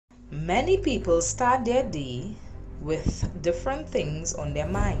Many people start their day with different things on their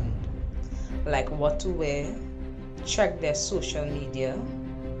mind, like what to wear, check their social media,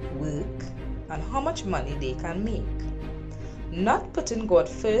 work, and how much money they can make. Not putting God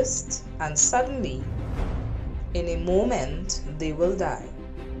first, and suddenly, in a moment, they will die,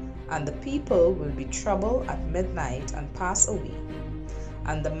 and the people will be troubled at midnight and pass away,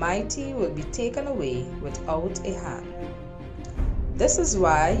 and the mighty will be taken away without a hand. This is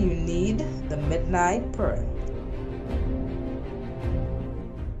why you need the midnight prayer.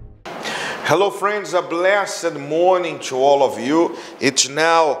 Hello friends, a blessed morning to all of you. It's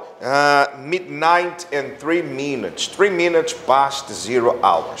now midnight and 3 minutes, 3 minutes past 0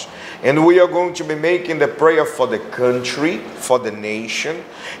 hours. And we are going to be making the prayer for the country, for the nation.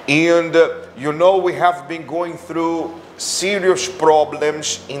 And you know, we have been going through serious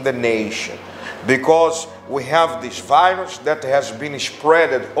problems in the nation, because we have this virus that has been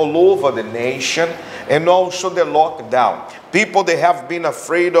spread all over the nation, and also the lockdown. People, they have been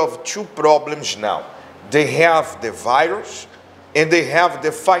afraid of two problems now. They have the virus and they have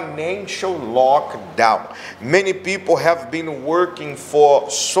the financial lockdown. Many people have been working for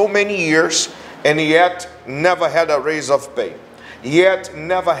so many years and yet never had a raise of pay, yet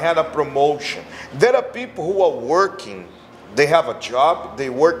never had a promotion. There are people who are working. They have a job, they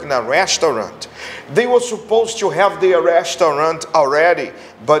work in a restaurant. They were supposed to have their restaurant already,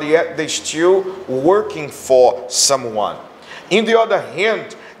 but yet they still working for someone. In the other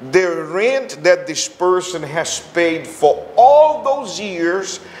hand, the rent that this person has paid for all those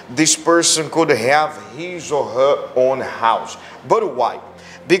years, this person could have his or her own house. But why?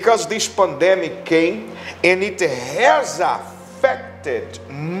 Because this pandemic came and it has affected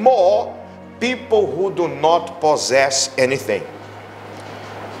more people who do not possess anything.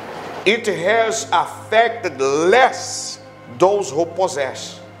 It has affected less those who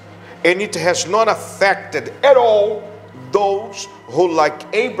possess. And it has not affected at all those who, like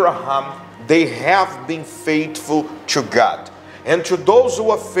Abraham, they have been faithful to God. And to those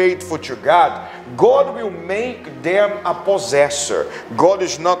who are faithful to God, God will make them a possessor. God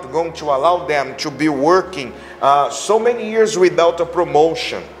is not going to allow them to be working so many years without a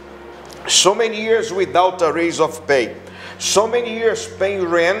promotion, so many years without a raise of pay, so many years paying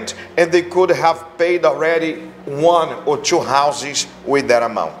rent, and they could have paid already 1 or 2 houses with that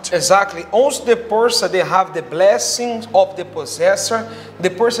amount. Exactly. Once the person they have the blessings of the possessor, the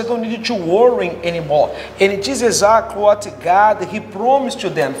person don't need to worry anymore. And it is exactly what God He promised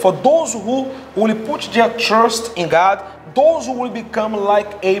to them. For those who will put their trust in God, those who will become like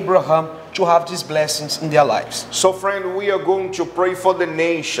Abraham to have these blessings in their lives. So friend, we are going to pray for the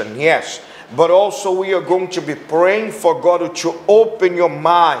nation, yes, but also we are going to be praying for God to open your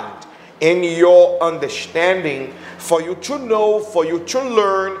mind and your understanding, for you to know, for you to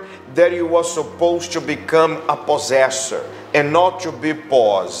learn that you are supposed to become a possessor and not to be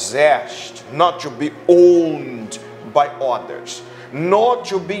possessed, not to be owned by others, not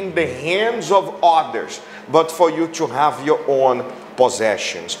to be in the hands of others, but for you to have your own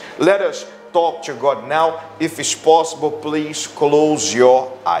possessions. Let us talk to God now. If it's possible, please close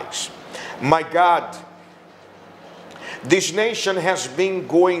your eyes. My God, this nation has been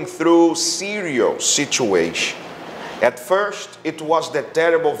going through serious situation. At first, it was the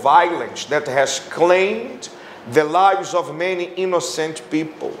terrible violence that has claimed the lives of many innocent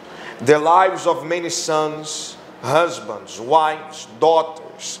people, the lives of many sons, husbands, wives,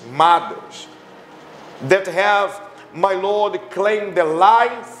 daughters, mothers, that have, my Lord, claimed the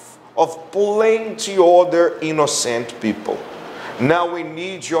life of plenty other innocent people. Now we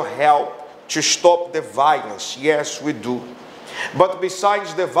need your help to stop the violence. Yes, we do. But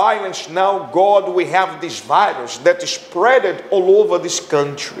besides the violence, now, God, we have this virus that is spread all over this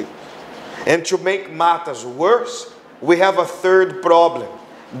country. And to make matters worse, we have a third problem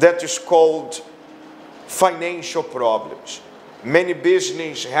that is called financial problems. Many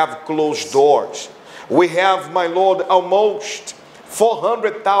businesses have closed doors. We have, my Lord, almost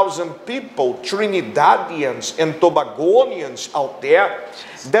 400,000 people, Trinidadians and Tobagonians out there,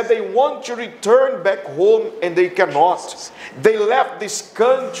 that they want to return back home and they cannot. They left this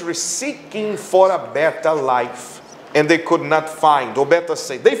country seeking for a better life and they could not find, or better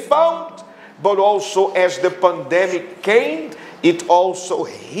say, they found, but also as the pandemic came, it also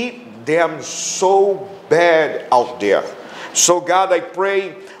hit them so bad out there. So God, I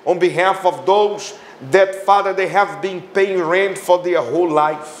pray on behalf of those that, Father, they have been paying rent for their whole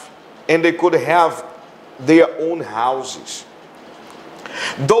life and they could have their own houses.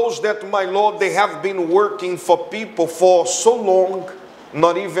 Those that, my Lord, they have been working for people for so long,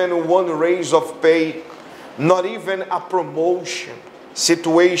 not even one raise of pay, not even a promotion.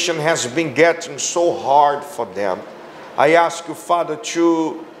 situation has been getting so hard for them. I ask you, Father,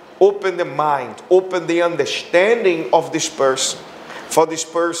 to open the mind, open the understanding of this person. For this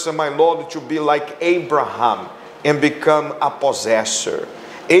person, my Lord, to be like Abraham and become a possessor.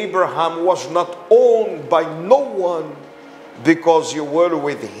 Abraham was not owned by no one because you were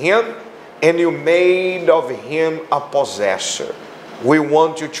with him and you made of him a possessor. We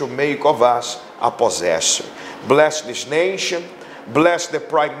want you to make of us a possessor. Bless this nation. Bless the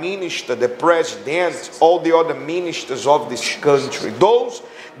Prime Minister, the President, all the other ministers of this country. Those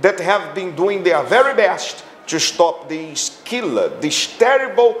that have been doing their very best to stop this killer, this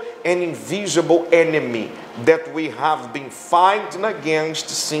terrible and invisible enemy that we have been fighting against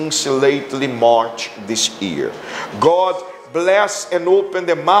since lately March this year. God bless and open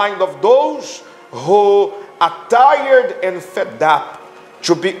the mind of those who are tired and fed up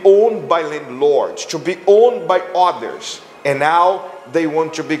to be owned by landlords, to be owned by others, and now they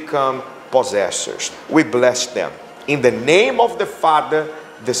want to become possessors. We bless them. In the name of the Father,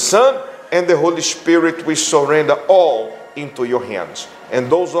 the Son, and the Holy Spirit, we surrender all into your hands.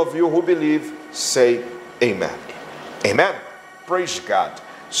 And those of you who believe, say amen. Amen. Praise God.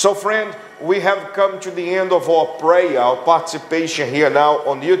 So friend, we have come to the end of our prayer, our participation here now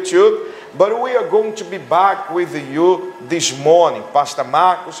on YouTube. But we are going to be back with you this morning. Pastor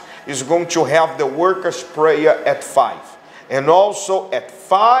Marcos is going to have the workers' prayer at 5. And also at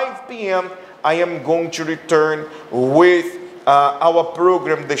 5 p.m., I am going to return with our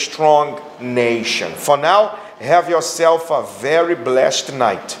program, The Strong Nation. For now, have yourself a very blessed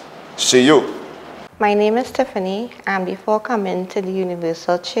night. See you. My name is Tiffany, and before coming to the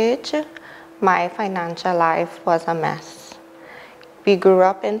Universal Church, my financial life was a mess. We grew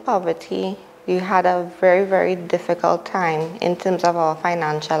up in poverty. We had a very, very difficult time in terms of our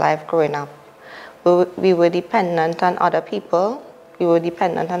financial life growing up. We were dependent on other people. We were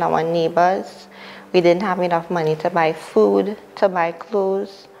dependent on our neighbors. We didn't have enough money to buy food, to buy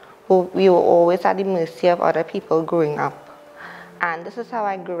clothes. We were always at the mercy of other people growing up. And this is how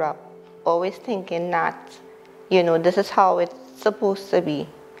I grew up, always thinking that, this is how it's supposed to be.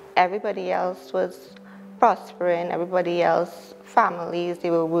 Everybody else was prospering, everybody else, families,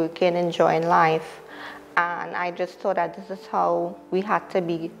 they were working, enjoying life. And I just thought that this is how we had to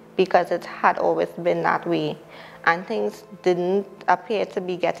be, because it had always been that way. And things didn't appear to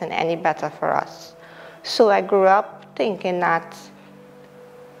be getting any better for us. So I grew up thinking that,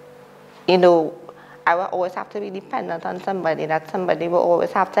 I would always have to be dependent on somebody, that somebody will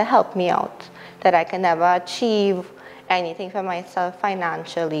always have to help me out, that I can never achieve anything for myself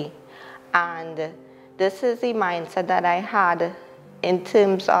financially. And this is the mindset that I had in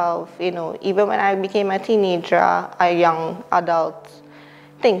terms of, even when I became a teenager, a young adult,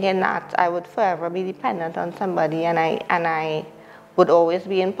 thinking that I would forever be dependent on somebody, and I would always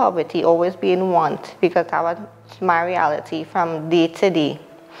be in poverty, always be in want, because that was my reality from day to day.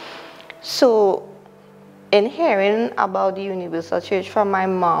 So in hearing about the Universal Church from my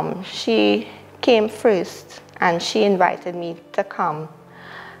mom, she came first and she invited me to come.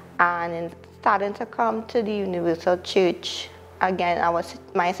 And in starting to come to the Universal Church, again,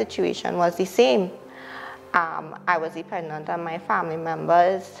 my situation was the same. I was dependent on my family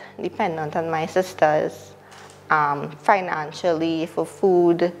members, dependent on my sisters, financially, for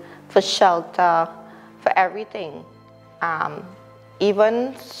food, for shelter, for everything.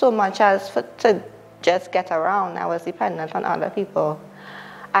 Even so much as to just get around, I was dependent on other people.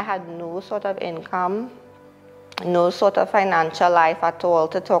 I had no sort of income, no sort of financial life at all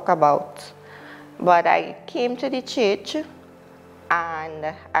to talk about. But I came to the church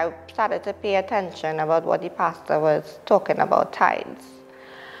and I started to pay attention about what the pastor was talking about, tithes.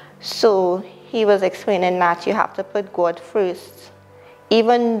 So he was explaining that you have to put God first.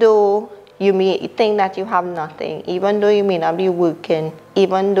 Even though you may think that you have nothing, even though you may not be working,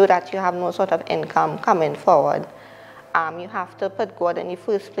 even though that you have no sort of income coming forward, you have to put God in the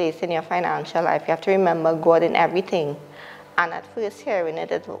first place in your financial life. You have to remember God in everything. And at first hearing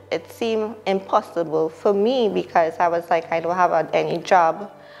it, it seemed impossible for me, because I was like, I don't have any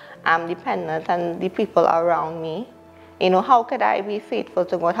job. I'm dependent on the people around me. How could I be faithful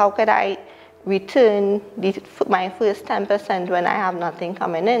to God? How could I return my first 10% when I have nothing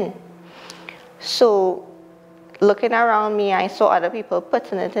coming in? So looking around me, I saw other people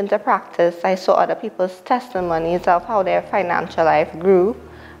putting it into practice. I saw other people's testimonies of how their financial life grew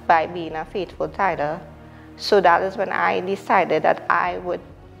by being a faithful tither. So that is when I decided that I would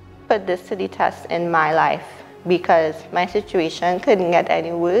put this to the test in my life, because my situation couldn't get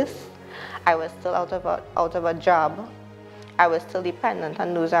any worse. I was still out of a job. I was still dependent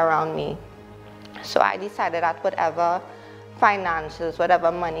on those around me. So I decided that whatever finances,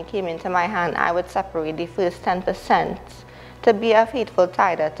 whatever money came into my hand, I would separate the first 10% to be a faithful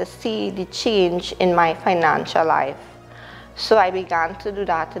tither, to see the change in my financial life. So I began to do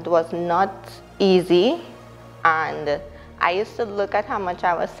that. It was not easy, and I used to look at how much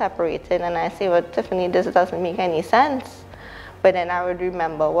I was separating, and I say, well, Tiffany, this doesn't make any sense. But then I would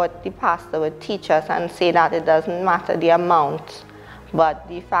remember what the pastor would teach us and say that it doesn't matter the amount, but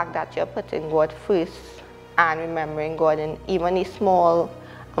the fact that you're putting God first and remembering God in even a small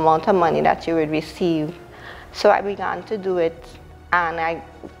amount of money that you would receive. So I began to do it, and I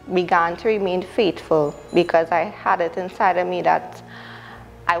began to remain faithful because I had it inside of me that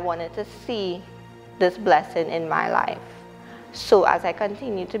I wanted to see this blessing in my life. So as I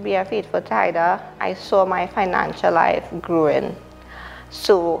continued to be a faithful tither, I saw my financial life growing.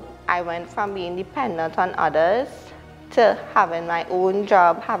 So I went from being dependent on others to having my own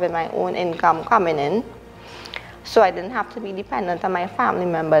job, having my own income coming in. So I didn't have to be dependent on my family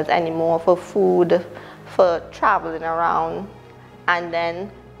members anymore for food, for traveling around, and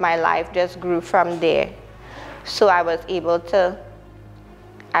then my life just grew from there. So I was able to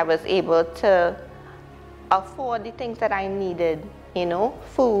afford the things that I needed, you know,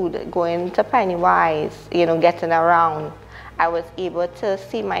 food, going to Pennywise, you know, getting around. I was able to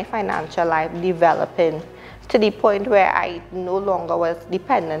see my financial life developing to the point where I no longer was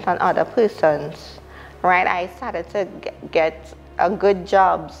dependent on other persons, right? I started to get good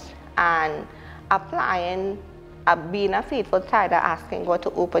jobs and applying, being a faithful tither, asking God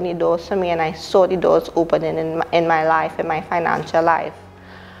to open the doors for me, and I saw the doors opening in my life, in my financial life.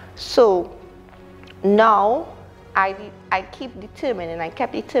 So now I kept determining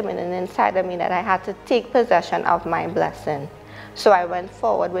inside of me that I had to take possession of my blessing. So I went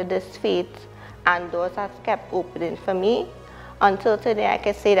forward with this faith, and doors have kept opening for me until today. I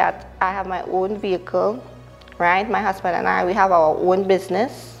can say that I have my own vehicle, right? My husband and I, we have our own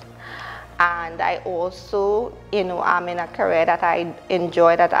business, and I also, you know, I'm in a career that I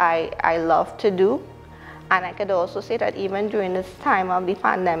enjoy, that I love to do. And I could also say that even during this time of the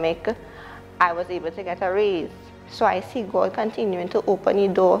pandemic, I was able to get a raise. So I see God continuing to open the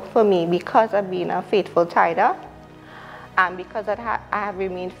door for me because of being a faithful tither, and because I have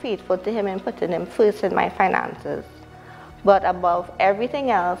remained faithful to Him and putting Him first in my finances. But above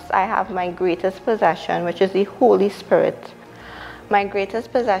everything else, I have my greatest possession, which is the Holy Spirit. My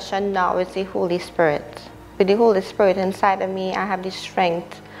greatest possession now is the Holy Spirit. With the Holy Spirit inside of me, I have the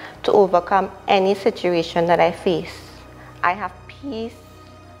strength to overcome any situation that I face. I have peace,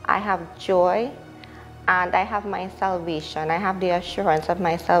 I have joy, and I have my salvation. I have the assurance of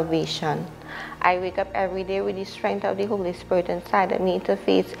my salvation. I wake up every day with the strength of the Holy Spirit inside of me to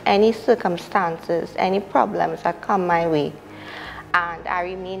face any circumstances, any problems that come my way. And I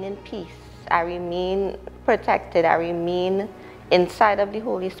remain in peace. I remain protected. I remain inside of the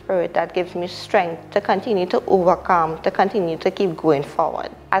Holy Spirit that gives me strength to continue to overcome, to continue to keep going forward.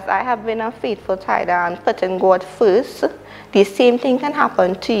 As I have been a faithful tither and putting God first, the same thing can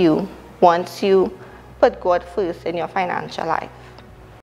happen to you once you put God first in your financial life.